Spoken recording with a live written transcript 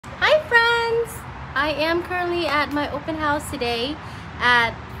I am currently at my open house today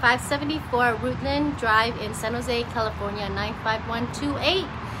at 574 Rutland Drive in San Jose, California, 95128.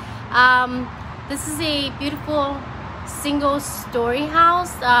 This is a beautiful single-story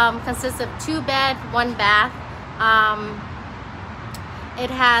house. Consists of 2 bed, 1 bath. It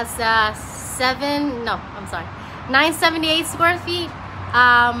has 978 square feet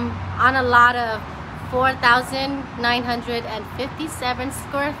on a lot of 4,957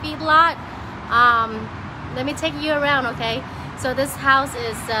 square feet lot. Let me take you around, okay? So this house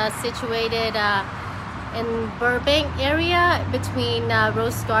is situated in Burbank area between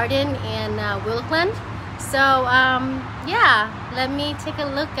Rose Garden and Wilkland. So yeah, let me take a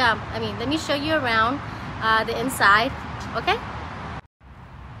look. Let me show you around the inside, okay?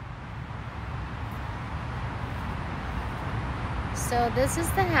 So this is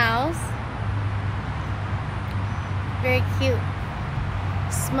the house. Very cute.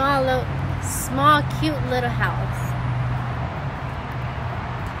 Small, cute little house.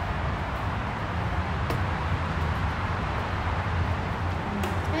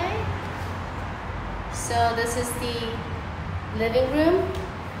 Okay. So this is the living room.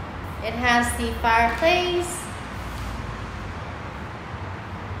 It has the fireplace.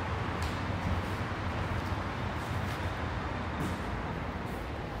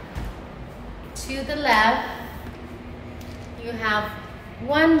 To the left, you have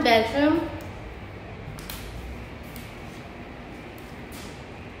 1 bedroom.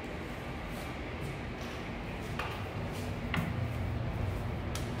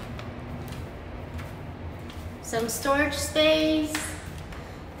 Some storage space.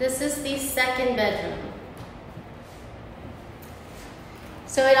 This is the 2nd bedroom.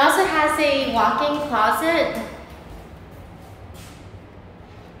 So it also has a walk-in closet.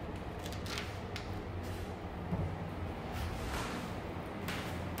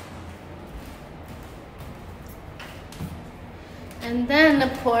 And then,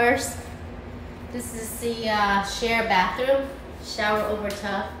 of course, this is the shared bathroom, shower over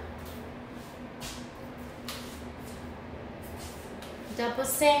tub. Double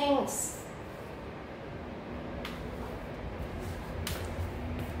sinks.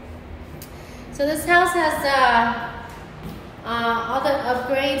 So this house has all the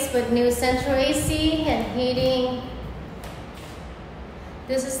upgrades with new central AC and heating.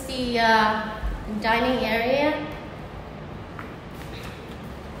 This is the dining area.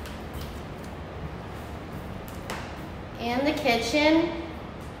 And the kitchen.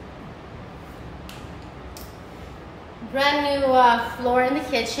 Brand new floor in the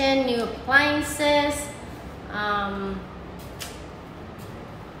kitchen, new appliances.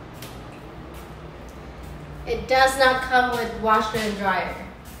 It does not come with washer and dryer,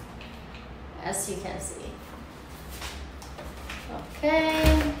 as you can see.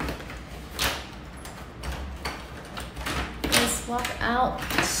 Okay. Let's walk out.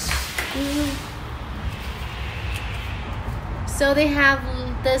 So they have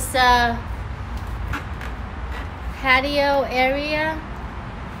this patio area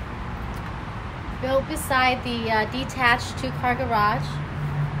built beside the detached 2-car garage.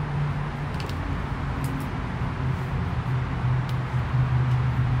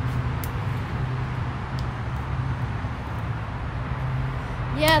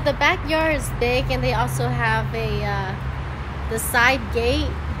 Yeah, the backyard is big, and they also have a the side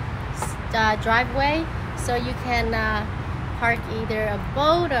gate driveway, so you can park either a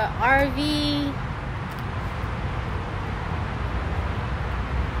boat or RV.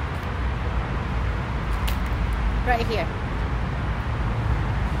 Right here.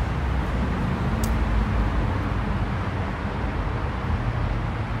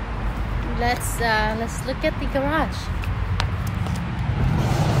 Let's look at the garage.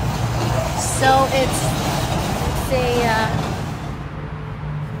 So it's a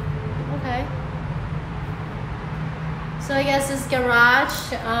okay. So I guess this garage,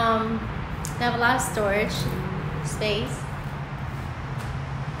 they have a lot of storage space.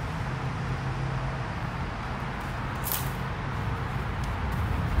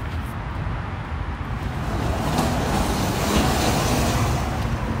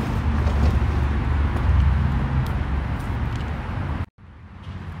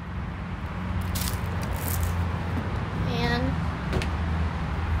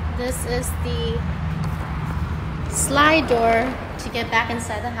 This is the slide door to get back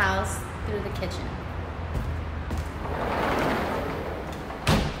inside the house through the kitchen.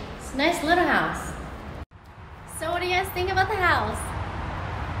 It's a nice little house. So what do you guys think about the house?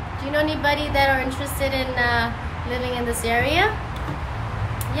 Do you know anybody that are interested in living in this area?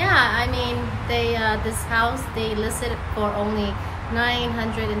 Yeah, I mean, this house, they listed it for only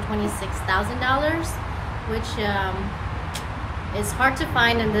 $926,000, which is hard to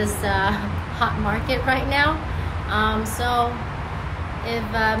find in this hot market right now. So if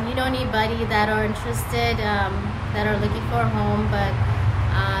you know anybody that are interested, that are looking for a home, but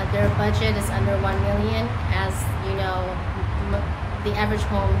their budget is under 1 million, as you know, the average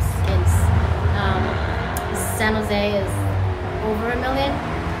homes in San Jose is over $1 million.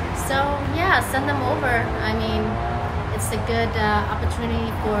 So yeah, send them over. I mean, it's a good opportunity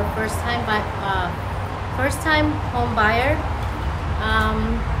for first-time home buyer.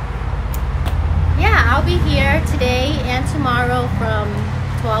 Yeah, I'll be here today and tomorrow from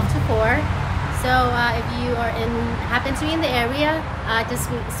 12 to 4. So if you are happen to be in the area, just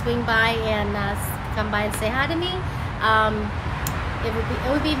swing by and come by and say hi to me. It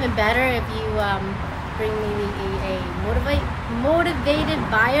would be even better if you bring me a motivated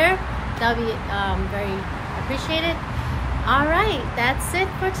buyer. That would be very appreciated. All right, that's it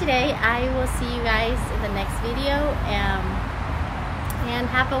for today. I will see you guys in the next video, and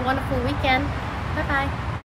have a wonderful weekend. Bye bye.